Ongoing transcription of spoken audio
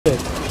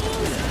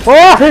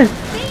Oh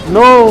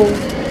no!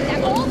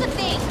 All the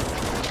things.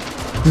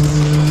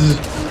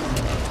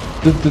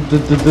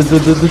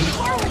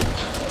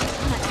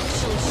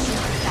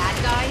 Bad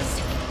guys.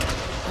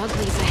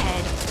 Ugly's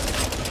ahead.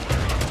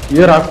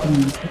 You're after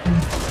me.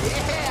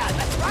 Yeah,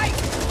 that's right.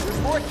 There's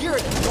more here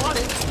if you want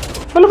it.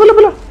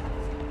 Bala.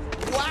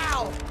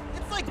 Wow,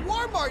 it's like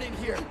Walmart in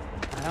here.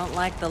 I don't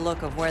like the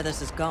look of where this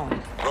is going.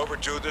 Rover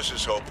 2, this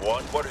is Hope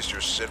 1. What is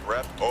your sit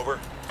rep? Over.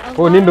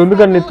 Oh, nindu undu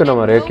gun nittu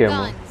namare AKM.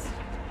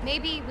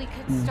 Maybe we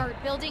could start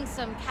building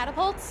some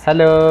catapults.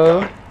 Hello.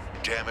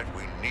 Damn it,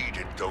 we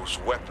needed those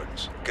weapons.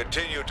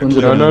 Continue to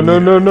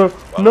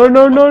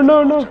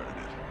No.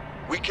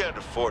 We can't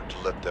afford to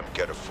let them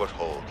get a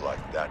foothold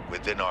like that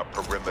within our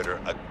perimeter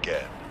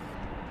again.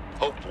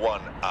 Hope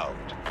 1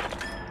 out.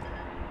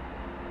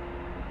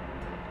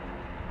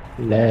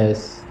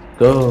 Let's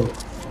go.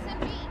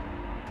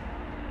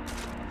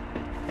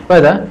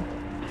 Bada?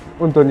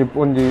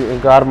 ಒಂಜಿ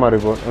armour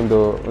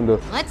ಒಂದು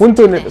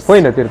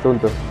ಪೋಯಿನ ತಿರ್ತು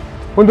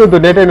ಉಂಟು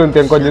ನೆಟೇನು ಉಂಟು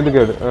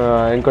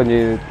ಎಂಕೊಂಜಿ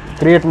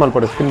create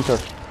ಮಾಡ್ಕೊಡು screen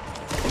shot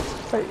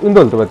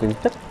ಉಂಟು ಬರ್ತೀನಿ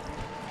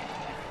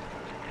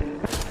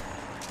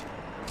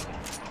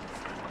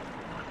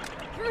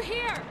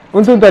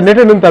ಉಂಟು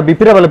ನೆಟೇನು ಉಂಟ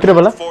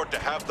ಪಿರಬಲ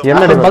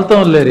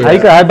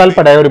ಐಕ ಆ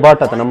ಬಲ್ಪಡ ఎవరి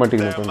ಬಾಟ್ ಆತ ನಮ್ಮ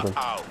ಟೀಮ್ ಉಂಟು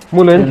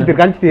ಮೂಲ ಎಂಚಿ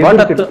ತಿರ್ಗ ಅಂಚಿ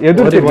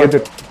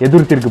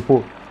ಎದುರು ತಿರ್ಗು ಪೋ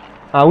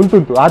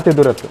ಉಂಟು ಆತ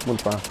ಎದುರತ್ತು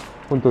ಮುಲ್ಪ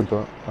ಉಂಟು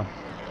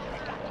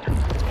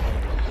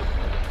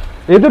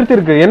ಎದುರು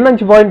ತಿರ್ಗು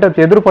ಎನ್ನಂಚು ಪಾಯಿಂಟ್ ಆತ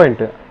ಎದುರು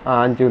ಪಾಯಿಂಟ್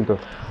ಅಂಚಿ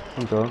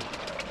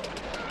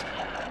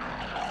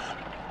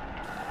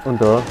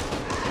ಉಂಟು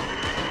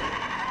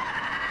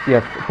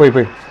ಎಸ್ ಪೋಯ್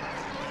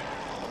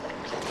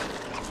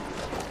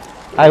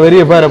ಆ ವರಿ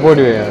ಬಾರ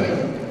ಪೋಡಿವೆ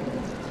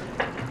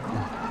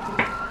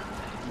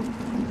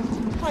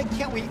Why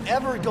can't we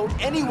ever go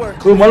anywhere?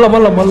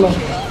 Malla.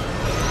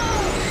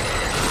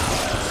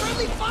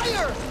 Friendly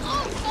fire!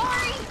 Oh,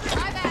 sorry.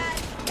 My bad.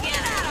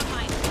 Get out of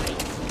my way.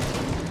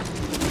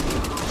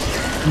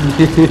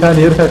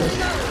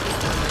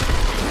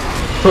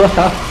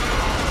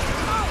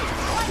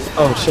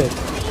 Oh shit.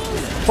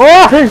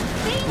 Oh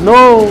no.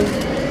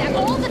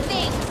 All the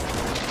things.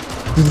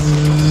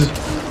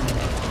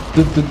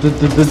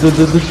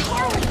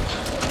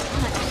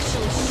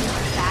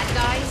 Bad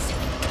guys.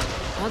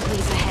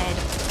 Ugly's ahead.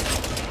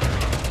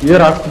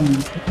 You're after me.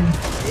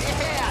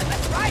 Yeah,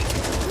 that's right.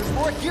 There's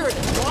more here if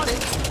you want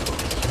it.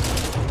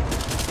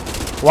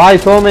 Why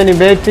so many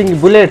wasting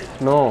bullets?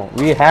 No,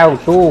 we have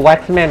 2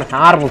 watchmen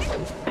arms.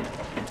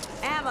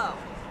 Ammo.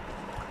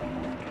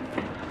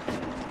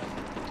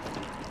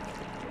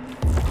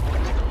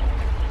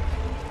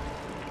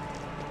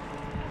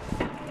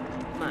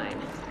 Mine.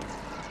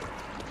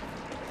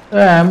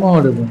 I'm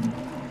audible.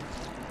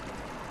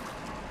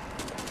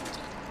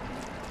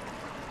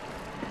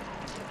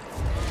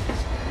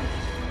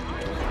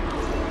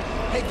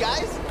 Hey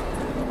guys,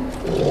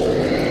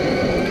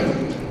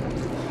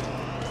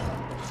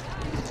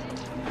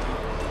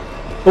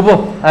 Upo,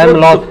 I am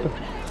lost.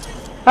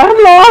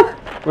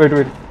 Wait.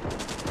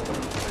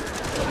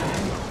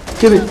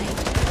 Kill it.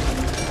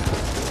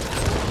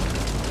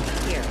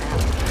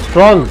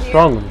 Strong.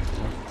 Come.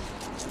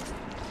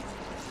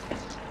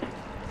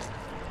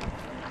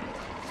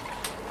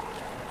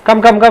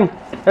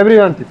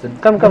 Everyone,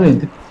 come.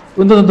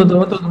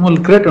 One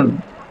crate on.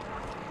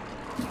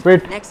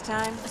 Wait. Next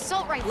time,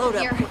 Assault rifle load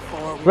here. up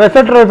before we... Where's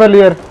that rifle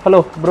here? Hello,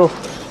 bro.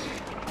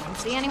 Don't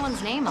see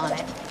anyone's name on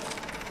it.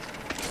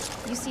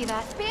 You see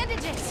that?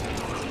 Bandages.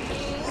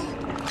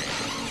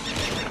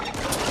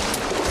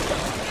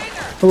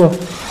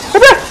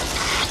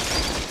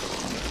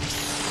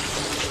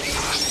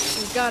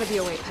 There's gotta be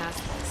a way past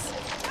this.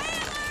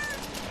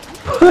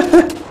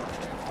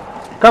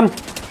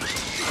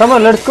 Come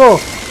on, let's go.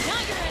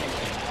 Not your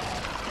enemy.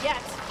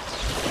 Yet.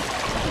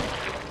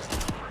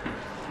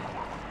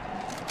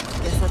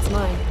 Guess that's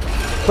mine.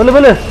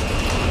 Bale.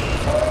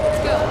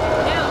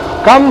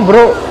 Come,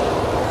 bro.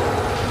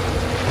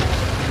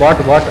 What?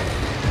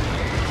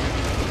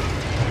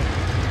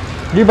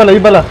 Ye bala.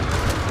 Malla.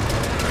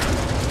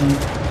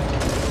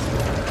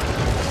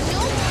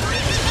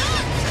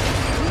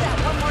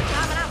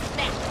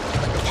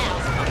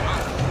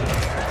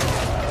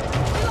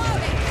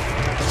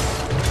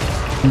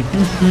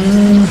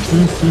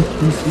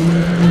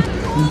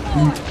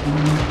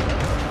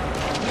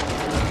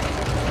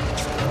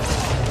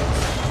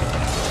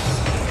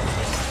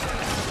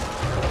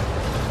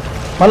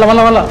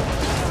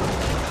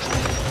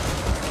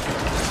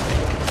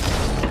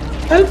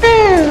 Help me!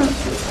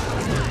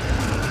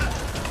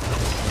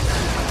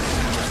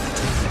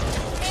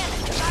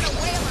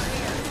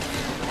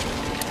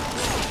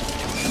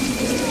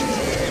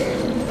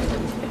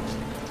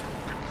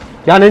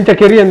 ಯಾನ್ ಎಂಚ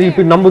ಕೆರಿ ಅಂದ್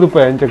ಇಪ್ಪಿ ನಂಬುದು ಪ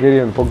ಎಂಚ ಕೆರಿ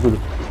ಅಂದ್ ಪೊಗ್ದುದು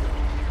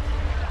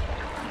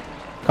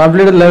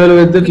Completed level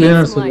with the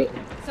cleaners.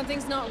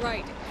 Something's not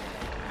right.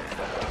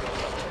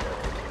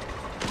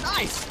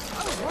 nice.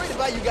 I was worried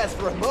about you guys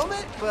for a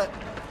moment, but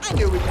I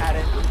knew we had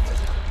it.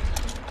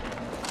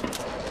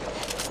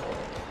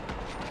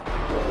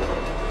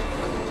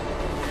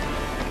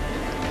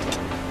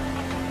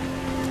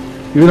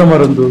 Ivira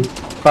marandu.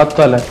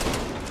 Katkala.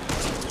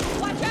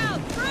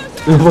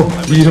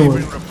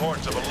 Receiving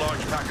reports of a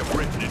large pack of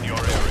Britain in your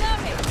area.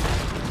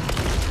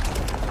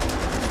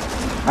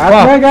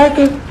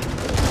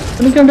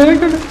 എനിക്കുണ്ട്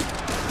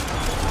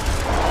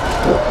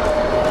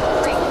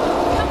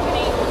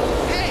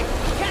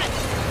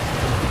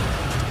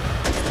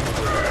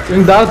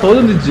ಹಿಂಗ್ ದಾಳ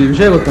ತೋದಿದ್ದಿ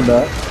ವಿಷಯ ಗೊತ್ತುಂಟಾ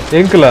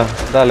ಎಂಕ್ಲ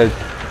ದಾಲೆ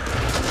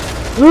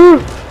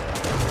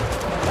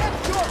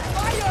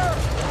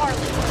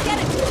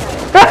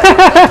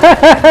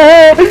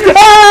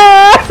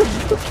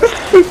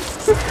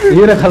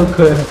ಏನ ಕಲ್ಕ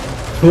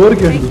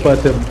ತೋರ್ಗೆ ಉಂಟು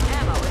ಪಾತ್ರ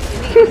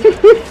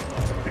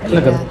ಎಲ್ಲ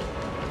ಕಲ್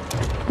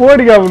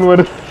போடிங்க அவன்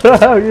வருஷ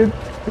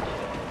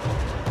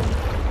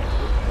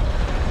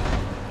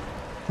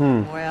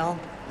Well,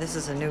 this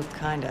is a new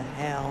kind of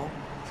hell.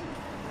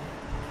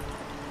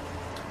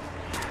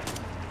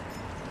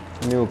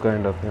 New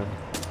kind of hell.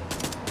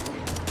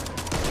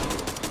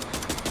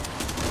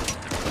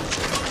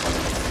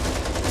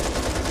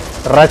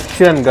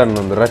 Russian gun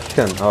on the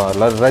Russian. Oh,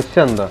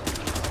 Russian da.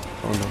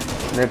 Oh no.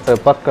 Net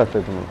pakka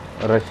se tu.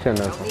 Russian.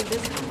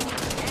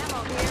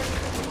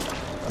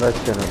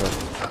 Russian.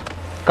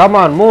 Come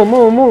on,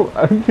 move.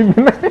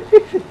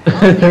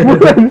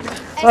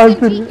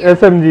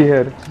 SMG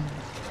here.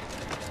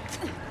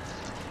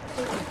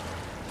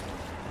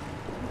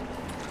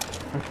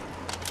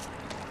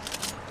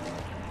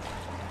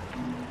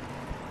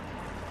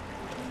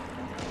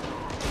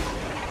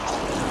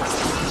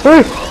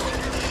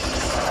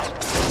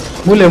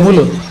 ಮೂಲೆ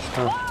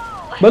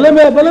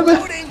ಬಲೆ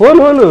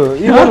ಹೋಲು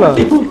ಇವಲ್ಲ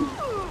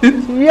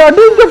ಈ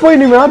ಅಡಿಂಚ ಪೋಯ್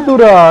ನಿಮ್ಮ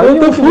ಆತೂರ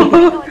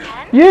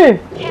ಏ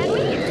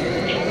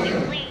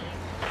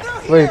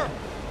wait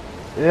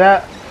yeah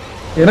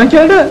ಏನ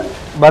ಕೇಳ್ದೆ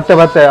ಬತ್ತೆ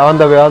on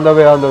the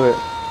way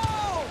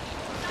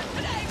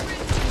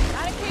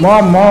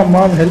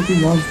mom help me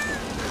mom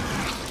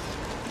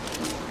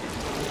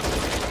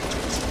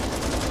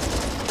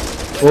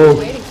oh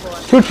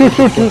shoot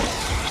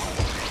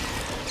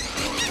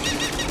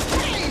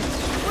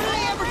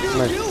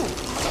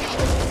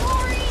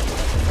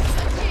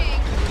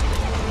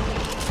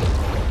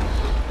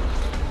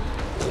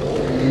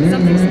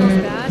Something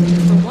smells bad.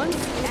 For once,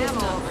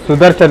 ammo.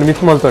 Sudarshan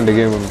miss ಮಾಡ್ಕೊಂಡೆ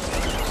game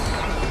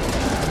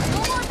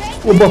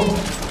ಒಬ್ಬ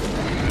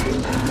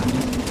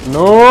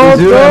ನೋ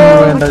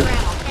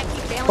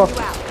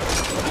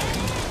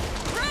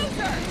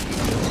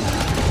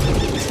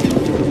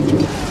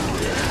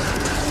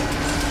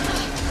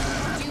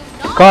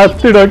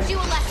ಕಾಸ್ತಿಡ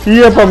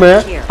ಈಯಪ್ಪಮೆ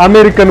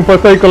ಅಮೆರಿಕನ್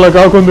ಪಸೈಕೊಳಗೆ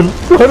ಹಾಕೊಂಡು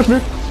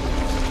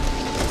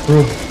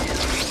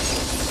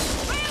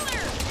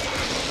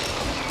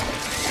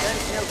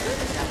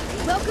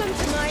Welcome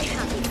to my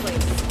happy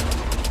place.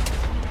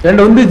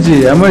 End ಒಂದಿಜ್ಜಿ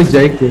ಅಮ್ಮ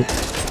ಜೈಕ್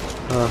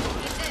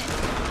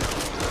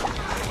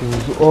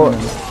ಓ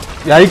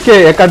ಯಾಕೆ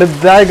ಎಕಡೆ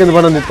ಜಾಯ್ಗೆ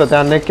ಬಂದಿತ್ತು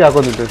ಆ ನೆಕ್ಕೆ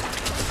ಹಾಕೊಂಡಿತ್ತು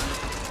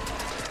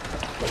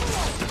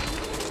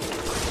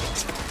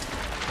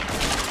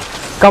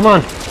Come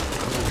on.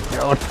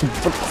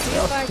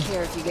 Back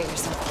here if you get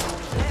yourself killed.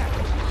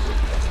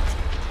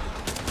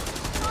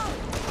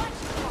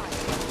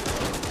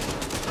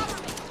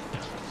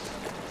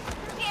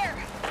 Here.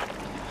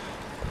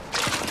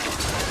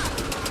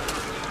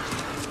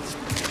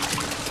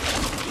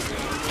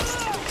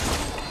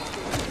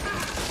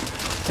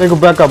 Take a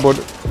backup board.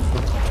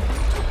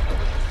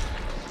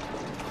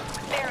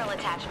 Barrel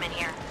attachment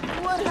here.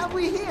 What have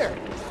we here?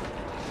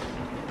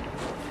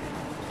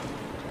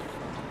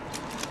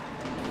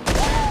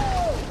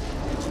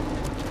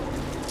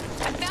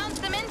 I found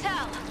some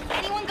intel.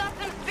 Anyone got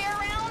some spare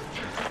rounds?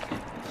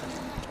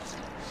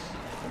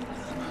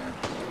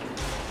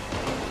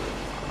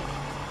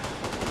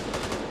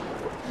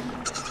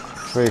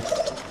 Wait.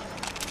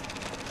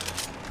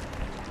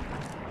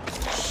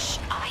 Shh,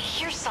 I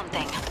hear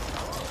something.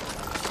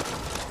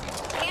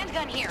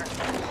 Handgun here.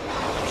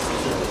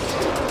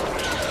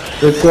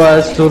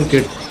 requires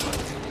toolkit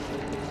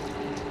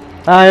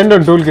End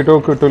on toolkit.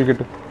 Okay, toolkit.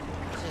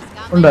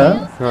 ఉండా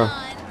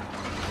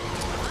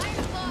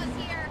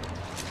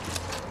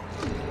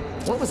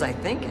What was I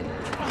thinking?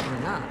 Or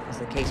not, as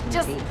the case may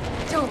Just be.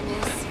 don't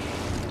miss.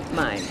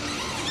 Mine.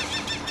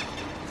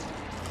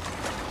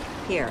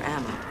 Here,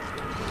 ammo.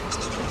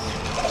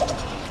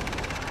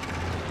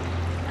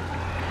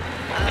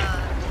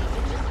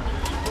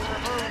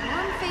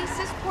 Worm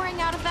faces pouring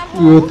out of that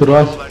hole. Youth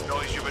Raas All that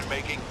noise you've been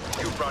making,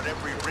 you brought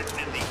every Briton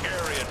in the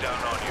area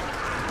down on you.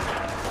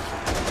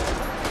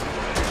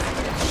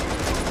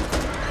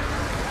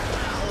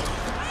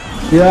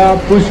 Yeah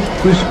push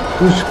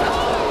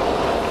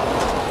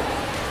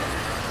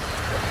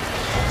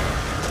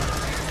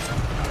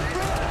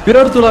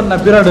ಪಿರಾಡ್ ತುಲನ್ನ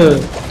ಪಿರಾಡ್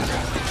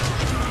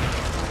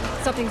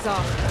Something's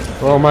off.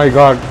 Oh my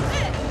god.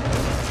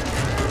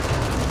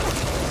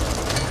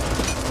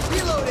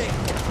 Reloading.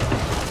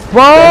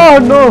 Wow,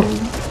 no.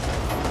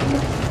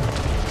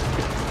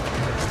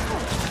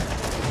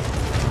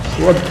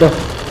 what the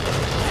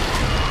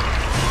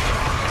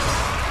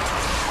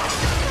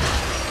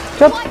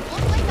Shut. What?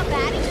 Look like a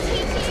batting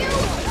team to you?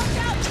 Watch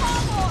out,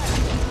 tall boy.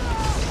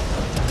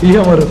 ಈಗ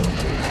ಮರು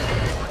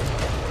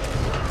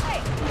Hey,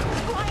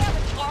 do I have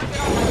a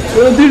target on my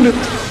back? ತಿಂಡು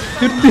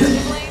ತಿರ್ತಿ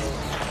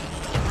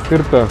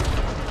ತಿರ್ತ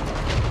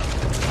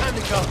Time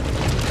to go.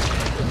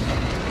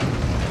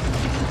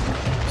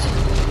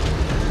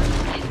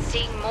 I'm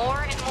seeing more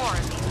and more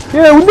of these.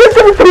 ಏ ಉದ್ದೇಶ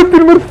ಬಿಟ್ಟು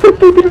ಹೋಗ್ತೀನಿ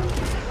ಮರ್ಸ್ತೀನಿ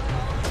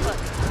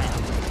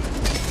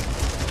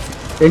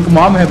एक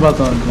mom है बात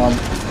mom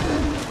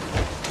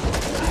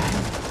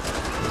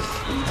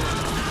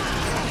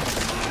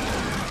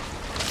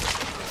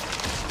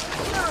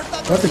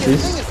What is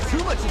this? Thing is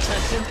too much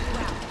attention.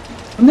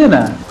 ಒಂದೇನಾ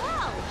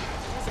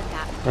Isn't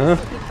that Huh?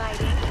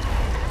 inviting?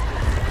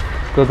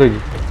 ಗೊತ್ತಾಗಿ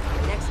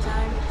Next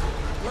time,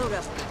 load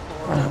up.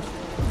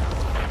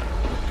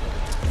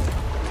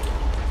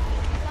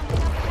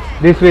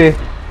 This way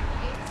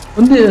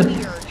ಒಂದೇ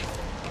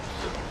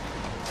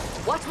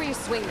Watch where you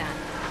swing that.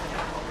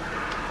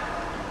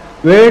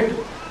 Wait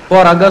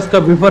for August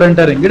before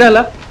entering ಇಡಲ್ಲ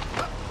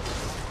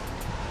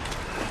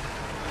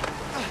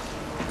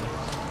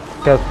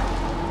ಕೆಸ್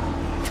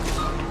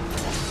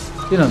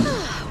ಇನ್ನೊಂದು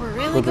We're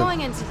really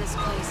going into this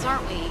place,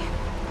 aren't we?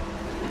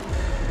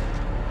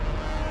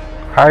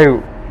 Hi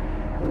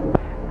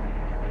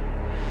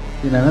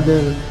ಈ ನನ್ನದೇ